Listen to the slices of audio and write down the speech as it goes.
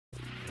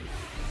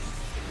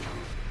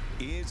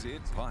Is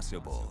it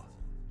possible?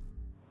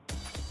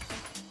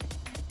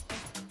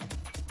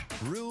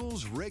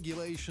 Rules,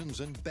 regulations,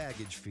 and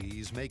baggage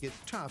fees make it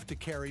tough to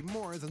carry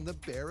more than the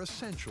bare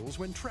essentials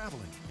when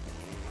traveling.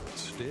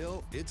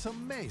 Still, it's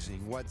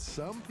amazing what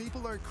some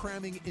people are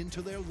cramming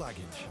into their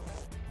luggage.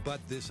 But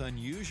this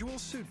unusual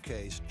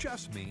suitcase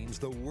just means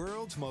the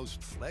world's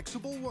most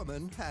flexible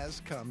woman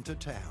has come to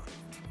town.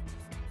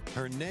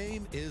 Her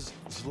name is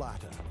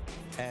Zlata,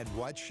 and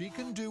what she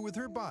can do with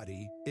her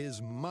body is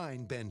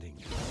mind-bending.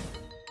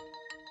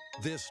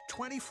 This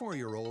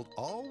 24-year-old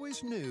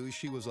always knew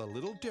she was a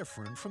little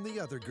different from the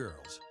other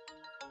girls.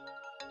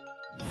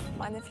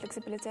 Meine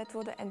Flexibilität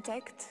wurde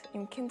entdeckt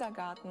im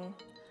Kindergarten.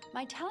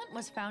 My talent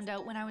was found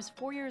out when I was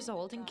 4 years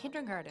old in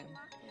kindergarten.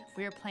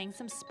 We were playing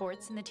some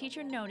sports and the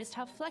teacher noticed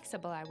how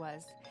flexible I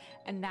was.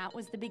 And that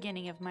was the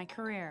beginning of my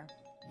career.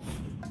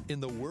 In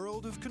the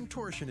world of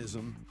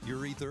contortionism,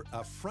 you're either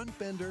a front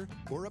bender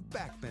or a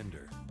back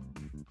bender.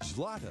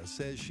 Zlata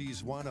says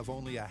she's one of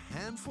only a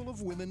handful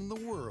of women in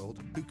the world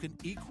who can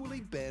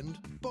equally bend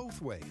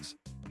both ways.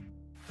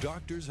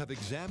 Doctors have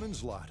examined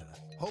Zlata,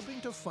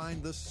 hoping to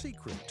find the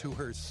secret to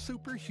her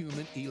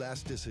superhuman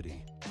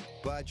elasticity.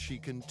 But she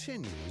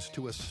continues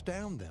to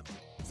astound them.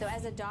 So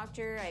as a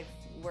doctor, I've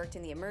worked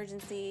in the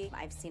emergency.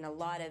 I've seen a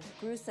lot of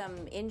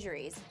gruesome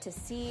injuries. To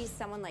see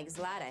someone like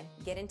Zlata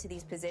get into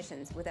these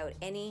positions without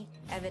any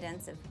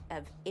evidence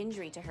of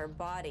injury to her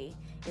body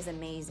is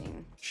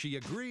amazing. She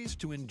agrees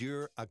to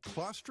endure a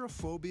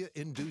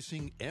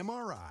claustrophobia-inducing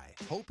MRI,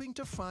 hoping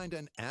to find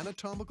an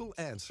anatomical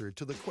answer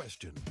to the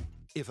question,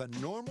 if a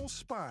normal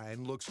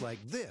spine looks like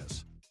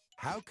this,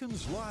 how can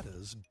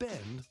Zlata's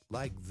bend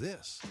like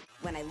this?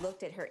 When I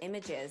looked at her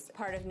images,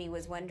 part of me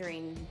was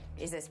wondering,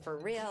 is this for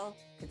real?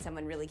 Could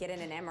someone really get in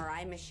an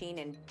MRI machine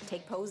and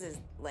take poses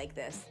like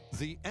this?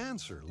 The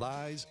answer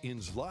lies in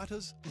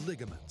Zlata's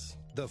ligaments,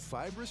 the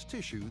fibrous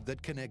tissue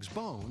that connects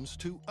bones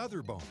to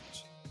other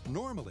bones.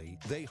 Normally,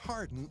 they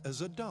harden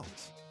as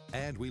adults,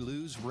 and we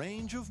lose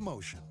range of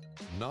motion.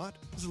 Not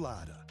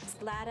Zlata.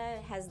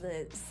 Zlata has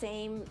the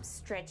same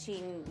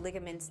stretching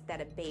ligaments that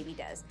a baby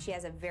does. She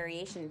has a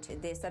variation to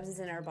the substances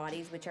in our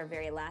bodies which are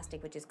very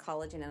elastic, which is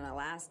collagen and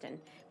elastin,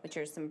 which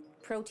are some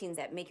proteins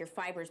that make your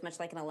fibers much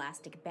like an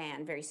elastic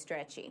band, very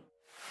stretchy.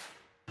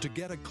 To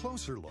get a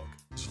closer look,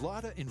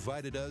 Zlata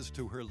invited us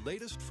to her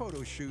latest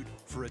photo shoot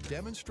for a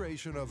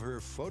demonstration of her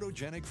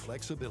photogenic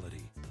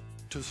flexibility.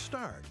 To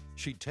start,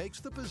 she takes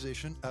the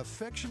position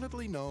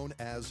affectionately known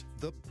as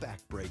the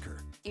backbreaker.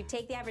 You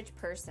take the average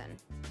person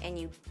and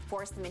you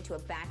force them into a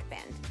back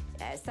bend.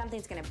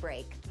 Something's going to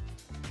break,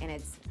 and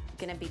it's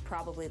going to be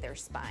probably their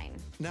spine.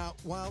 Now,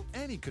 while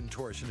any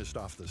contortionist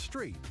off the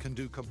street can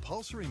do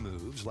compulsory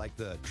moves like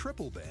the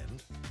triple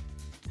bend,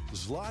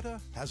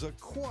 Zlata has a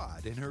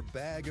quad in her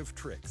bag of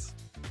tricks.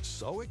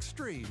 So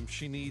extreme,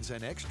 she needs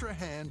an extra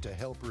hand to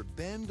help her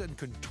bend and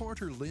contort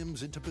her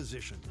limbs into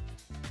position.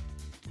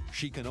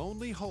 She can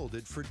only hold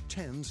it for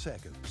 10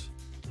 seconds.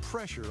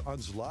 Pressure on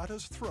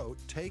Zlata's throat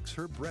takes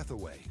her breath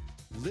away,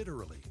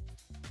 literally.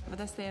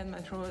 But I stay in my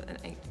throat and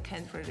I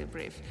can't really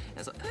breathe.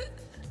 And so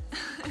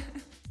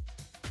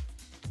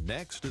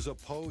Next is a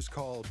pose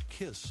called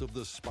Kiss of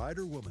the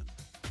Spider Woman.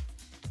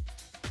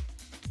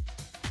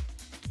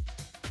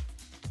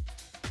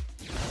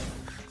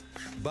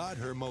 But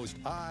her most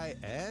eye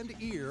and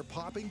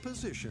ear-popping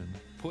position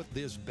put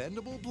this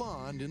bendable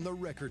blonde in the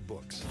record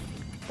books.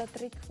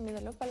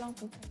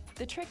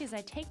 The trick is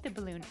I take the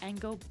balloon and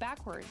go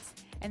backwards,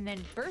 and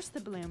then burst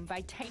the balloon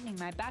by tightening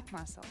my back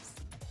muscles.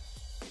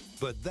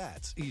 But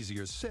that's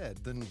easier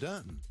said than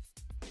done.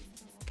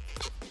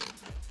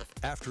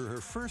 After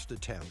her first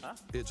attempt,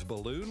 it's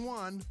balloon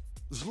 1,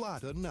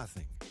 Zlata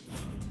nothing.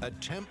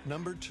 Attempt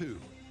number 2,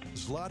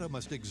 Zlata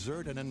must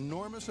exert an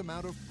enormous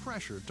amount of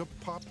pressure to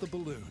pop the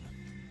balloon,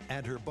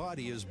 and her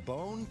body is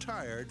bone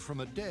tired from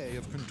a day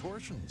of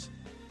contortions.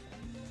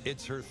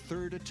 It's her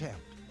third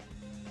attempt.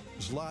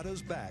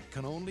 Zlata's back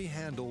can only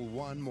handle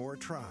one more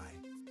try.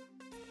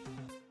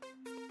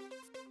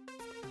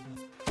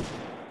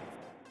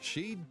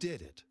 She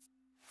did it.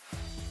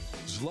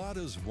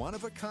 Zlata's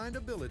one-of-a-kind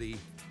ability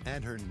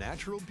and her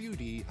natural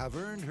beauty have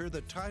earned her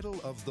the title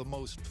of the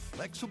most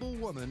flexible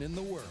woman in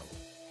the world.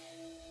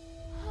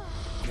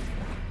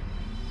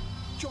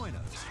 Join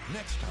us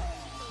next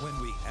time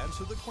when we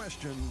answer the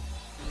question,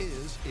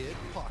 is it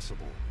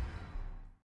possible?